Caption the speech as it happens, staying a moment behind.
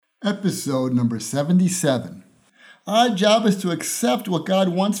Episode number 77. Our job is to accept what God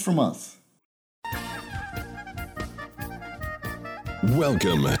wants from us.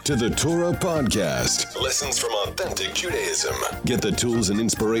 Welcome to the Torah Podcast. Lessons from authentic Judaism. Get the tools and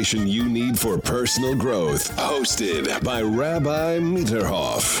inspiration you need for personal growth. Hosted by Rabbi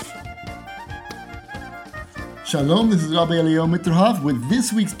Mitterhoff. Shalom, this is Rabbi Eliyahu Mitterhoff with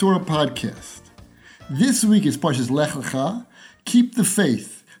this week's Torah Podcast. This week is Parshas Lech Lecha, Keep the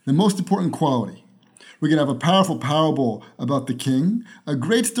Faith, the most important quality. We're going to have a powerful parable about the king, a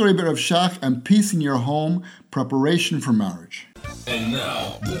great story about Rav Shach, and peace in your home, preparation for marriage. And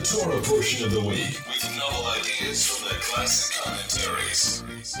now, the Torah portion of the week with novel ideas from the classic commentaries.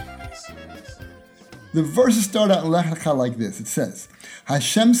 The verses start out in Lech Lecha like this. It says,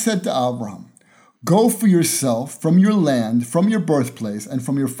 Hashem said to Abraham, "Go for yourself from your land, from your birthplace, and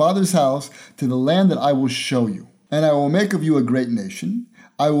from your father's house to the land that I will show you. And I will make of you a great nation.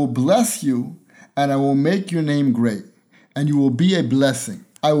 I will bless you, and I will make your name great, and you will be a blessing.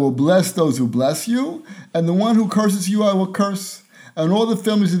 I will bless those who bless you, and the one who curses you I will curse, and all the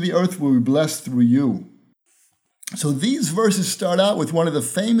families of the earth will be blessed through you." So these verses start out with one of the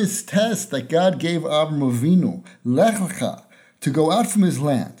famous tests that God gave Avraham Avinu, Lech Lecha, to go out from his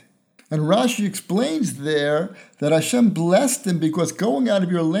land. And Rashi explains there that Hashem blessed him because going out of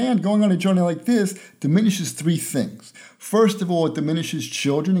your land, going on a journey like this, diminishes three things. First of all, it diminishes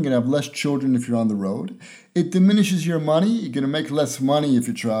children. You're going to have less children if you're on the road. It diminishes your money. You're going to make less money if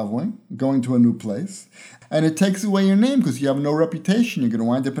you're traveling, going to a new place. And it takes away your name because you have no reputation. You're going to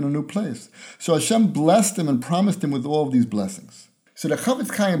wind up in a new place. So Hashem blessed him and promised him with all of these blessings. So the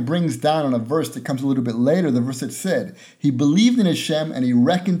Chafetz Chaim brings down on a verse that comes a little bit later, the verse that said, he believed in Hashem and he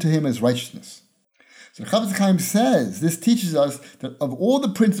reckoned to him as righteousness. So the Chafetz Chaim says, this teaches us that of all the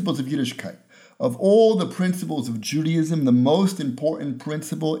principles of Yiddishkeit, of all the principles of Judaism, the most important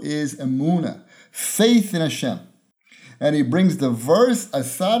principle is emunah, faith in Hashem. And he brings the verse, a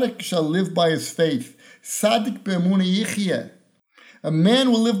tzaddik shall live by his faith. Tzaddik be'emunah yichyeh. A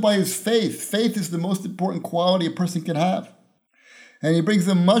man will live by his faith. Faith is the most important quality a person can have. And he brings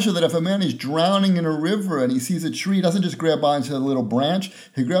the mashal that if a man is drowning in a river and he sees a tree, he doesn't just grab onto a little branch,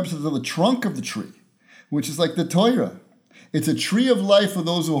 he grabs onto the trunk of the tree, which is like the Torah. It's a tree of life for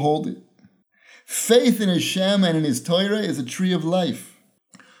those who hold it. Faith in Hashem and in His Torah is a tree of life.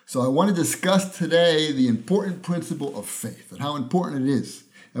 So I want to discuss today the important principle of faith and how important it is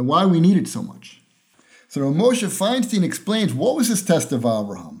and why we need it so much. So Rav Moshe Feinstein explains what was this test of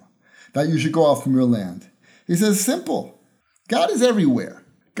Abraham, that you should go out from your land. He says, simple. God is everywhere.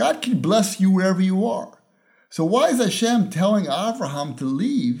 God can bless you wherever you are. So why is Hashem telling Abraham to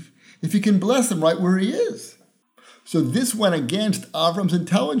leave if he can bless him right where he is? So this went against Avram's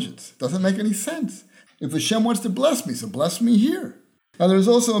intelligence. Doesn't make any sense. If Hashem wants to bless me, so bless me here. Now there's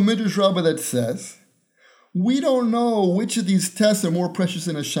also a Midrash Rabbah that says, we don't know which of these tests are more precious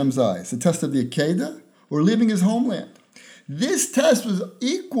in Hashem's eyes, the test of the Akedah or leaving his homeland. This test was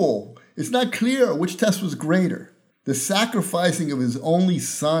equal. It's not clear which test was greater. The sacrificing of his only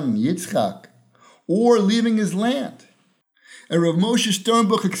son, Yitzchak, or leaving his land. And Rav Moshe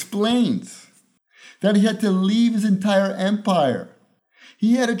Sternbuch explains that he had to leave his entire empire.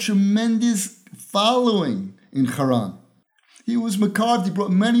 He had a tremendous following in Haran. He was Makarv, he brought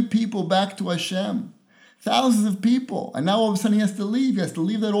many people back to Hashem. Thousands of people. And now all of a sudden he has to leave. He has to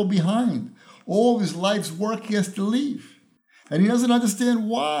leave that all behind. All of his life's work he has to leave. And he doesn't understand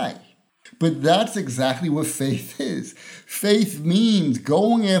why. But that's exactly what faith is. Faith means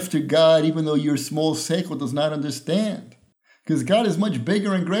going after God even though your small seichel does not understand. Because God is much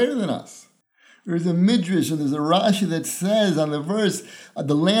bigger and greater than us. There's a Midrash and there's a Rashi that says on the verse,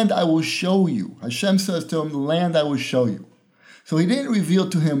 the land I will show you. Hashem says to him, the land I will show you. So he didn't reveal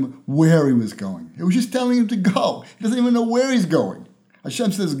to him where he was going. He was just telling him to go. He doesn't even know where he's going.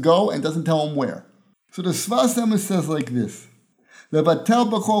 Hashem says go and doesn't tell him where. So the Sfas Emes says like this. Levatel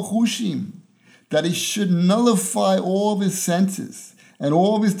b'chol chushim, that he should nullify all of his senses and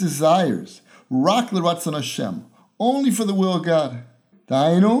all of his desires, rak l'ratzon Hashem, only for the will of God.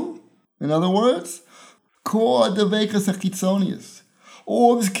 Dainu, in other words, kol devekas hachitzonius,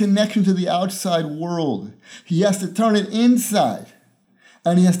 all of his connection to the outside world, he has to turn it inside,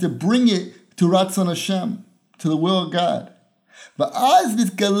 and he has to bring it to ratzon Hashem, to the will of God.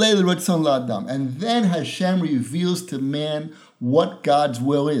 And then Hashem reveals to man what God's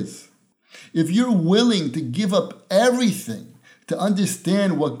will is. If you're willing to give up everything to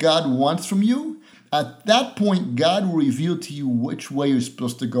understand what God wants from you, at that point, God will reveal to you which way you're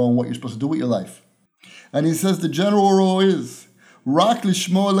supposed to go and what you're supposed to do with your life. And he says the general rule is, Rak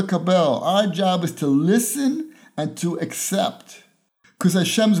lishmo lekabel. Our job is to listen and to accept. Because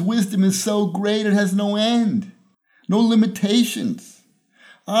Hashem's wisdom is so great, it has no end, no limitations.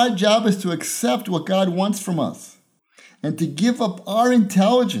 Our job is to accept what God wants from us and to give up our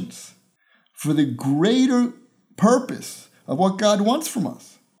intelligence for the greater purpose of what God wants from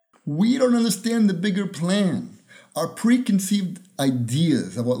us. We don't understand the bigger plan. Our preconceived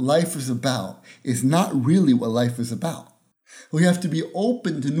ideas of what life is about is not really what life is about. We have to be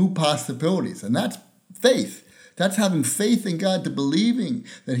open to new possibilities, and that's faith. That's having faith in God, to believing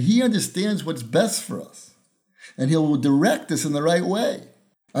that He understands what's best for us, and He will direct us in the right way.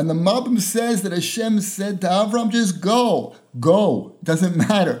 And the Malbim says that Hashem said to Avram, just go. Go. Doesn't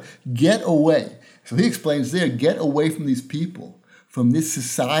matter. Get away. So he explains there, get away from these people, from this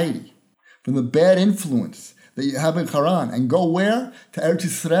society, from the bad influence that you have in Haran, and go where? To Eretz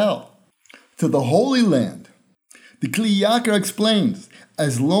Yisrael, to the Holy Land. The Kli Yakar explains,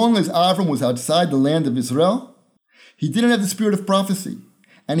 as long as Avram was outside the land of Israel, he didn't have the spirit of prophecy,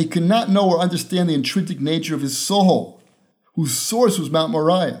 and he could not know or understand the intrinsic nature of his soul, whose source was Mount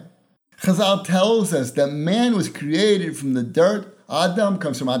Moriah. Chazal tells us that man was created from the dirt. Adam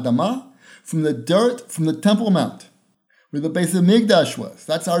comes from Adamah, from the dirt, from the Temple Mount, where the Beis Hamikdash was.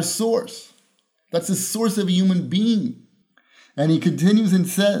 That's our source. That's the source of a human being. And he continues and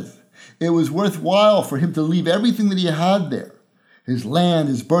says, it was worthwhile for him to leave everything that he had there, his land,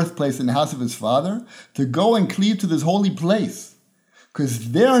 his birthplace, and the house of his father, to go and cleave to this holy place,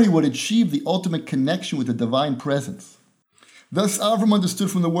 because there he would achieve the ultimate connection with the divine presence. Thus, Avram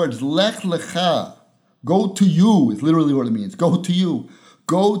understood from the words, Lech Lecha, go to you, is literally what it means. Go to you.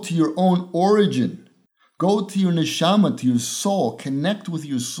 Go to your own origin. Go to your neshama, to your soul. Connect with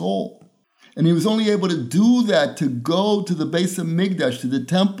your soul. And he was only able to do that, to go to the Beis Hamikdash, to the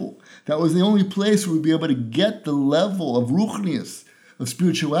temple. That was the only place where he'd be able to get the level of ruchnius, of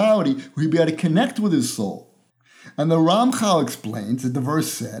spirituality, where he'd be able to connect with his soul. And the Ramchal explains that the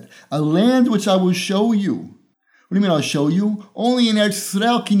verse said, a land which I will show you. What do you mean I'll show you? Only in Eretz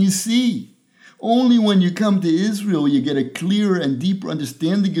Yisrael can you see. Only when you come to Israel you get a clearer and deeper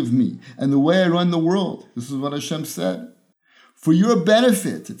understanding of me and the way I run the world. This is what Hashem said. For your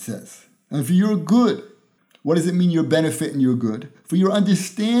benefit, it says, and for your good. What does it mean, your benefit and your good? For your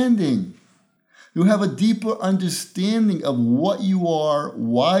understanding. You have a deeper understanding of what you are,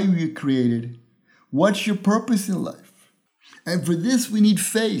 why you were created, what's your purpose in life. And for this we need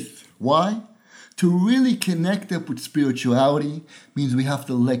faith. Why? To really connect up with spirituality means we have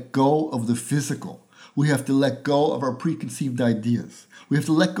to let go of the physical. We have to let go of our preconceived ideas. We have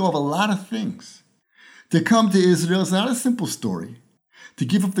to let go of a lot of things. To come to Israel is not a simple story. To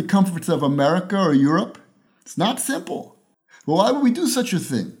give up the comforts of America or Europe, it's not simple. Well, why would we do such a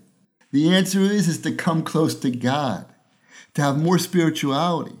thing? The answer is to come close to God, to have more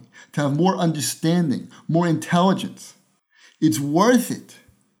spirituality, to have more understanding, more intelligence. It's worth it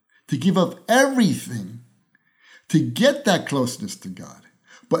to give up everything to get that closeness to God.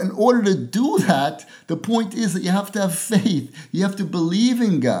 But in order to do that, the point is that you have to have faith. You have to believe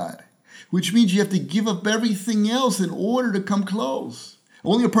in God, which means you have to give up everything else in order to come close.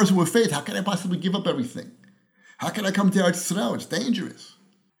 Only a person with faith, how can I possibly give up everything? How can I come to Eretz Yisrael? It's dangerous.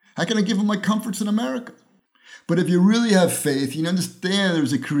 How can I give up my comforts in America? But if you really have faith, you understand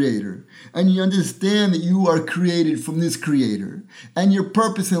there's a creator, and you understand that you are created from this creator, and your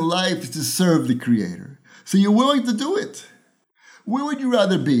purpose in life is to serve the creator. So you're willing to do it. Where would you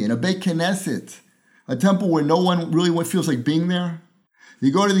rather be? In a Beit Knesset, a temple where no one really feels like being there?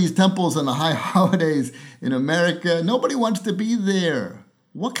 You go to these temples on the high holidays in America, nobody wants to be there.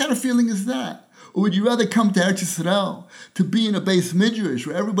 What kind of feeling is that? Or would you rather come to Eretz Yisrael, to be in a Beis Midrash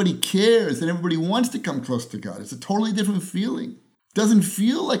where everybody cares and everybody wants to come close to God? It's a totally different feeling. It doesn't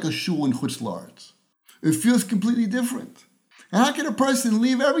feel like a shul in Chutz La'aretz. It feels completely different. And how can a person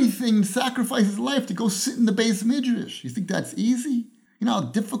leave everything and sacrifice his life to go sit in the Beis Midrash? You think that's easy? You know how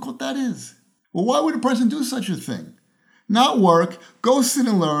difficult that is? Well, why would a person do such a thing? Not work, go sit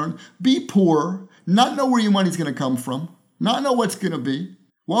and learn, be poor, not know where your money's going to come from, not know what's going to be.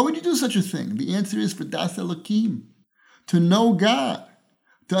 Why would you do such a thing? The answer is for Das Elokim, to know God,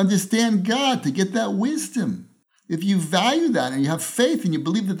 to understand God, to get that wisdom. If you value that and you have faith and you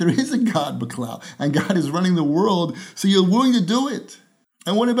believe that there is a God, B'klal, and God is running the world, so you're willing to do it.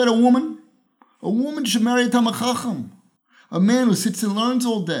 And what about a woman? A woman should marry a Talmid Chacham, a man who sits and learns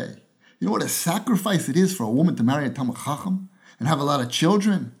all day. You know what a sacrifice it is for a woman to marry a Talmid Chacham and have a lot of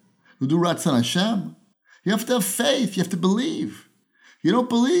children who do Ratzon Hashem? You have to have faith. You have to believe. You don't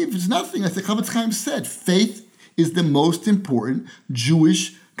believe, it's nothing. As the Chavetz Chaim said, faith is the most important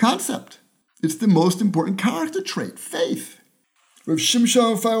Jewish concept. It's the most important character trait, faith. Rav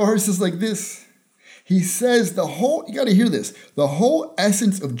Shimshon Feiler says like this, He says you got to hear this, the whole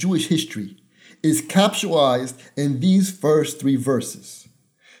essence of Jewish history is capsulized in these first 3 verses.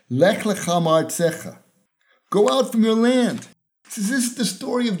 Lech lecha ma'artzecha. Go out from your land. This is the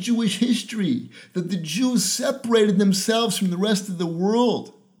story of Jewish history, that the Jews separated themselves from the rest of the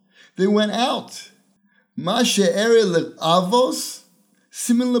world. They went out. Ma she'ere le'avos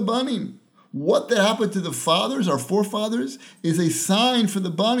simin lebanim. What that happened to the fathers, our forefathers, is a sign for the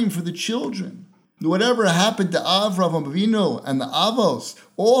banim, for the children. Whatever happened to Avraham Avinu and the Avos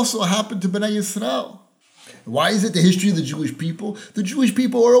also happened to Bnei Yisrael. Why is it the history of the Jewish people? The Jewish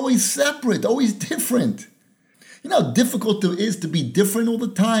people are always separate, always different. You know how difficult it is to be different all the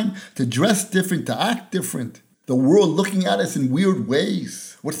time, to dress different, to act different. The world looking at us in weird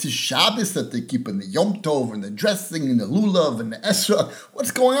ways. What's the Shabbos that they keep, and the Yom Tov, and the dressing, and the Lulav, and the Esra? What's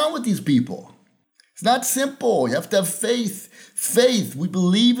going on with these people? It's not simple. You have to have faith. Faith. We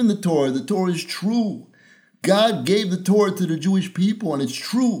believe in the Torah. The Torah is true. God gave the Torah to the Jewish people, and it's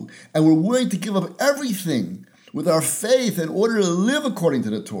true. And we're willing to give up everything with our faith in order to live according to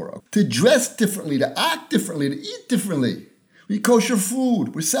the Torah, to dress differently, to act differently, to eat differently. We eat kosher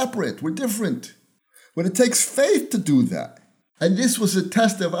food. We're separate. We're different. But it takes faith to do that. And this was a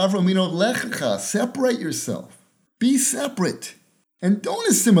test of Avraham Avinu, lechecha. Separate yourself. Be separate. And don't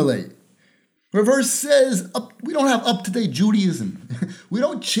assimilate. The verse says we don't have up-to-date Judaism. We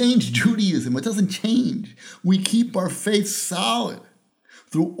don't change Judaism. It doesn't change. We keep our faith solid.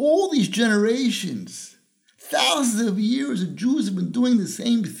 Through all these generations, thousands of years of Jews have been doing the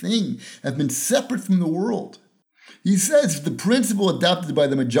same thing, have been separate from the world. He says if the principle adopted by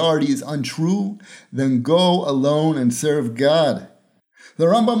the majority is untrue, then go alone and serve God. The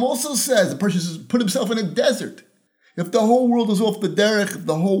Rambam also says the person should put himself in a desert. If the whole world is off the derech, if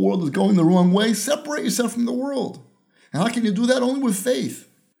the whole world is going the wrong way, separate yourself from the world. And how can you do that? Only with faith.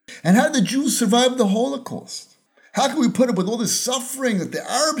 And how did the Jews survive the Holocaust? How can we put up with all this suffering that the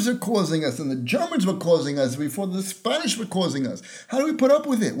Arabs are causing us and the Germans were causing us before the Spanish were causing us? How do we put up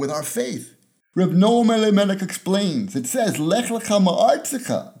with it? With our faith. Reb Noam Elimelech explains. It says, Lech lecha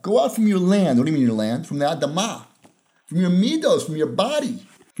ma'artzecha. Go out from your land. What do you mean your land? From the Adamah. From your midos, from your body.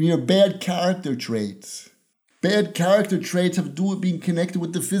 From your bad character traits. Bad character traits have to do with being connected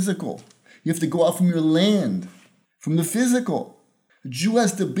with the physical. You have to go out from your land, from the physical. A Jew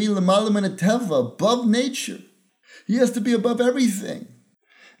has to be l'malam and teva, above nature. He has to be above everything.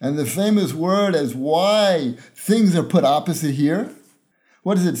 And the famous word as why things are put opposite here.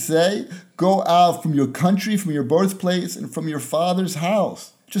 What does it say? Go out from your country, from your birthplace, and from your father's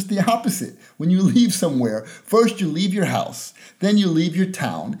house. Just the opposite. When you leave somewhere, first you leave your house, then you leave your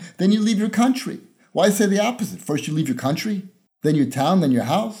town, then you leave your country. Why say the opposite? First you leave your country, then your town, then your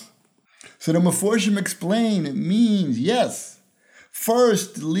house. So the Meforshim explain it means, yes,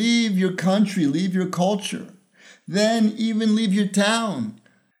 first leave your country, leave your culture, then even leave your town,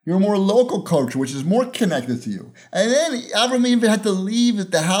 your more local culture, which is more connected to you. And then Avraham even had to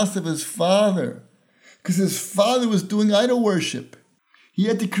leave the house of his father because his father was doing idol worship. He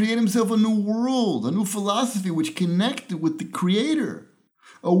had to create himself a new world, a new philosophy which connected with the Creator.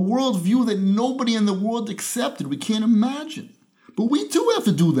 A worldview that nobody in the world accepted. We can't imagine. But we too have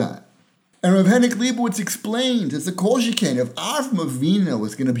to do that. And Rav Henrik Leibowitz explains, it's a kol sheken, if Avraham Avinu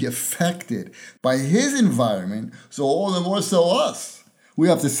was going to be affected by his environment, so all the more so us. We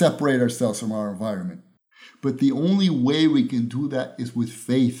have to separate ourselves from our environment. But the only way we can do that is with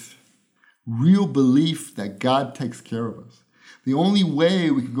faith. Real belief that God takes care of us. The only way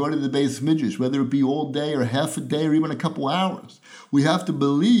we can go to the Beis Midrash, whether it be all day or half a day or even a couple hours, we have to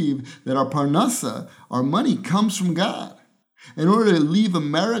believe that our parnasa, our money, comes from God. In order to leave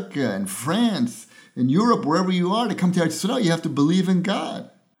America and France and Europe, wherever you are, to come to Eretz Yisrael, you have to believe in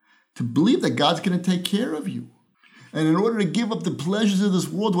God. To believe that God's going to take care of you. And in order to give up the pleasures of this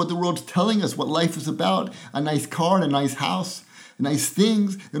world, what the world's telling us, what life is about, a nice car and a nice house, nice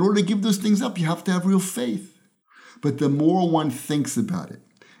things, in order to give those things up, you have to have real faith. But the more one thinks about it,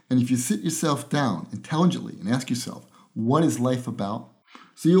 and if you sit yourself down intelligently and ask yourself, what is life about?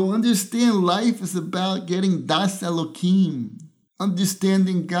 So you'll understand life is about getting Das Elokim,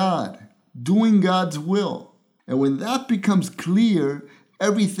 understanding God, doing God's will. And when that becomes clear,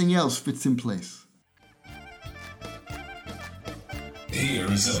 everything else fits in place. Here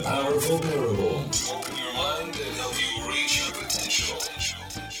is a powerful parable to open your mind and help you reach your potential.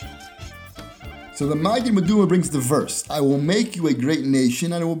 So the Maggid Meduma brings the verse, I will make you a great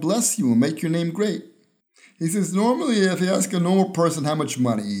nation and I will bless you and make your name great. He says, normally if you ask a normal person how much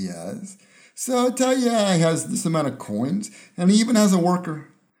money he has, so I'll tell you he has this amount of coins and he even has a worker.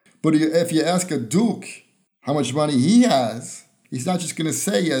 But if you ask a duke how much money he has, He's not just going to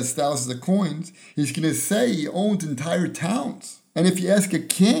say he has thousands of coins. He's going to say he owns entire towns. And if you ask a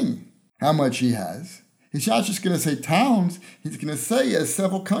king how much he has, he's not just going to say towns. He's going to say he has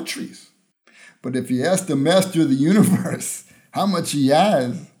several countries. But if you ask the master of the universe how much he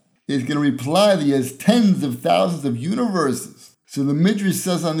has, he's going to reply that he has tens of thousands of universes. So the Midrash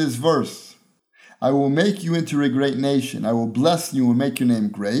says on this verse, I will make you into a great nation. I will bless you and make your name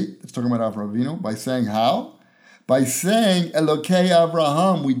great. It's talking about Avraham Avinu. By saying how? By saying Elokei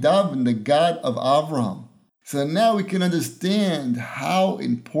Avraham, we daven the God of Avraham. So now we can understand how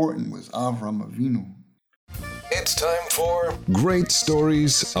important was Avraham Avinu. It's time for Great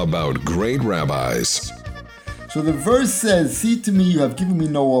Stories About Great Rabbis. So the verse says, see to me, you have given me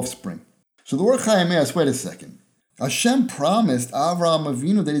no offspring. So the Or Chaim asks, wait a second. Hashem promised Avraham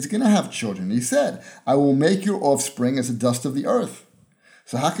Avinu that he's going to have children. He said, I will make your offspring as the dust of the earth.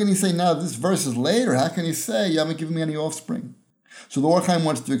 So how can he say now, this verse is later, how can he say, you haven't given me any offspring? So the Or Chaim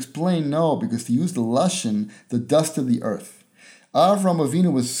wants to explain, no, because he used the lashon, the dust of the earth. Avraham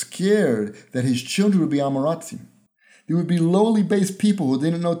Avinu was scared that his children would be Amoratzim. They would be lowly based people who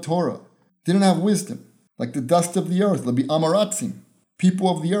didn't know Torah, didn't have wisdom, like the dust of the earth. They'll be Amoratzim, people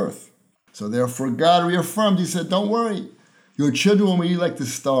of the earth. So therefore God reaffirmed, he said, don't worry, your children will be like the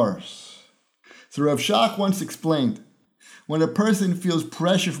stars. So Rav Shach once explained, when a person feels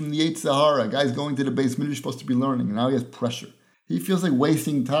pressure from the Yetzer Hara, a guy's going to the Beis Midrash, supposed to be learning, and now he has pressure. He feels like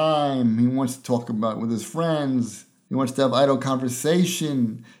wasting time. He wants to talk about with his friends. He wants to have idle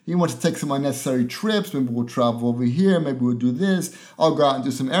conversation. He wants to take some unnecessary trips. Maybe we'll travel over here. Maybe we'll do this. I'll go out and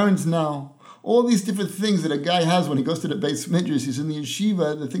do some errands now. All these different things that a guy has when he goes to the Beis Midrash, he's in the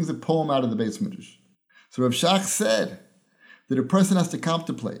yeshiva, the things that pull him out of the Beis Midrash. So Rav Shach said that a person has to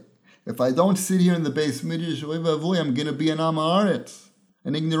contemplate. If I don't sit here in the Beis Midrash, I'm going to be an Am Haaretz,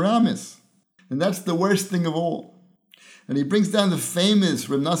 an ignoramus. And that's the worst thing of all. And he brings down the famous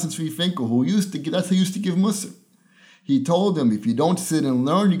Reb Nosson Tzvi Finkel, that's who used to give Musar. He told him, if you don't sit and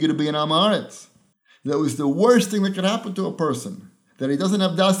learn, you're going to be an Am Haaretz. That was the worst thing that could happen to a person. That he doesn't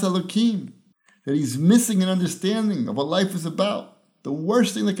have Das Elokim. That he's missing an understanding of what life is about. The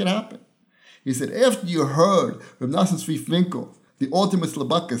worst thing that could happen. He said, after you heard Reb Nosson Tzvi Finkel, the ultimate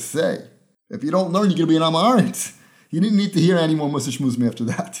Slabaka, say, if you don't learn, you're going to be an Am Haaretz. You didn't need to hear any more Musar Shmuzmi after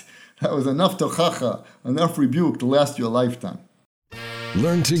that. That was enough tochacha, enough rebuke to last you a lifetime.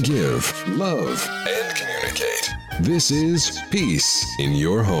 Learn to give, love, and communicate. This is Peace in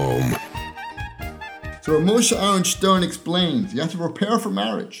Your Home. So Moshe Aaron Stern explains, you have to prepare for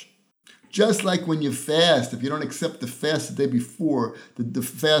marriage. Just like when you fast, if you don't accept the fast the day before, the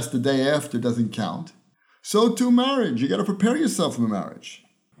fast the day after doesn't count. So too marriage, you got to prepare yourself for marriage.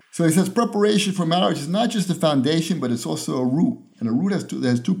 So he says preparation for marriage is not just a foundation, but it's also a root. And a root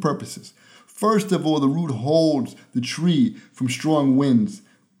has two purposes. First of all, the root holds the tree from strong winds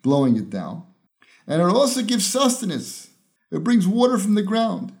blowing it down. And it also gives sustenance. It brings water from the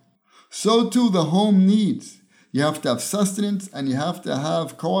ground. So too the home needs. You have to have sustenance and you have to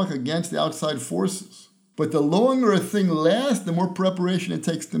have koach against the outside forces. But the longer a thing lasts, the more preparation it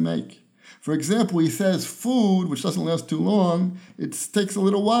takes to make. For example, he says food, which doesn't last too long, it takes a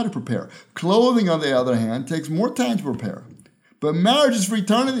little while to prepare. Clothing, on the other hand, takes more time to prepare. But marriage is for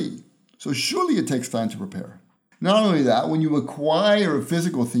eternity, so surely it takes time to prepare. Not only that, when you acquire a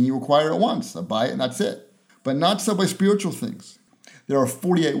physical thing, you acquire it once. I buy it and that's it. But not so by spiritual things. There are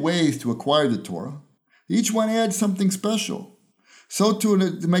 48 ways to acquire the Torah. Each one adds something special. So too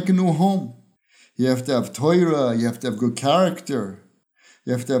to make a new home. You have to have Torah, you have to have good character.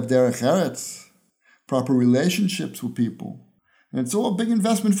 You have to have derech eretz, proper relationships with people. And it's all a big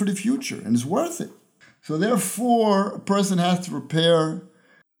investment for the future, and it's worth it. So therefore, a person has to prepare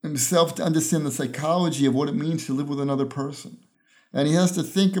himself to understand the psychology of what it means to live with another person. And he has to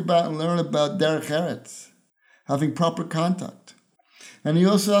think about and learn about derech eretz, having proper contact. And he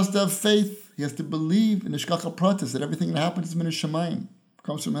also has to have faith. He has to believe in the Shkacha Pratis, that everything that happens is min hashamayim,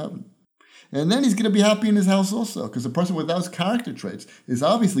 comes from heaven. And then he's going to be happy in his house also, because a person with those character traits is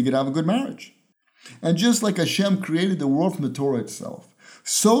obviously going to have a good marriage. And just like Hashem created the world from the Torah itself,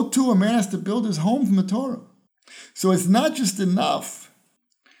 so too a man has to build his home from the Torah. So it's not just enough.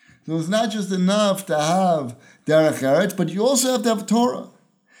 So it's not just enough to have derech eretz, but you also have to have Torah.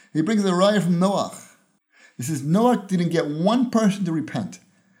 He brings the raya from Noach. He says Noach didn't get one person to repent.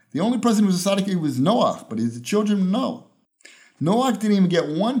 The only person who was a tzaddik was Noach, but his children, no. Noach didn't even get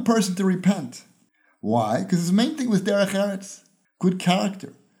one person to repent. Why? Because his main thing was derech eretz, good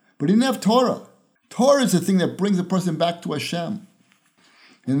character. But he didn't have Torah. Torah is the thing that brings a person back to Hashem.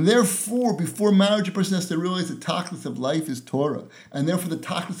 And therefore, before marriage, a person has to realize the tachlis of life is Torah. And therefore, the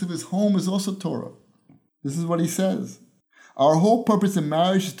tachlis of his home is also Torah. This is what he says. Our whole purpose in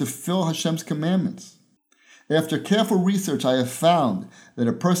marriage is to fulfill Hashem's commandments. After careful research, I have found that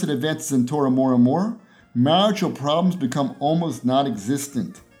a person advances in Torah more and more, marital problems become almost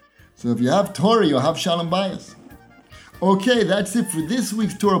non-existent. So if you have Torah, you'll have Shalom Bayis. Okay, that's it for this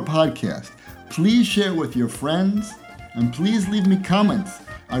week's Torah podcast. Please share it with your friends, and please leave me comments.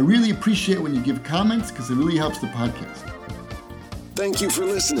 I really appreciate when you give comments because it really helps the podcast. Thank you for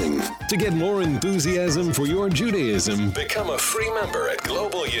listening. To get more enthusiasm for your Judaism, become a free member at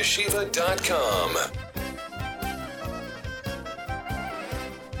globalyeshiva.com.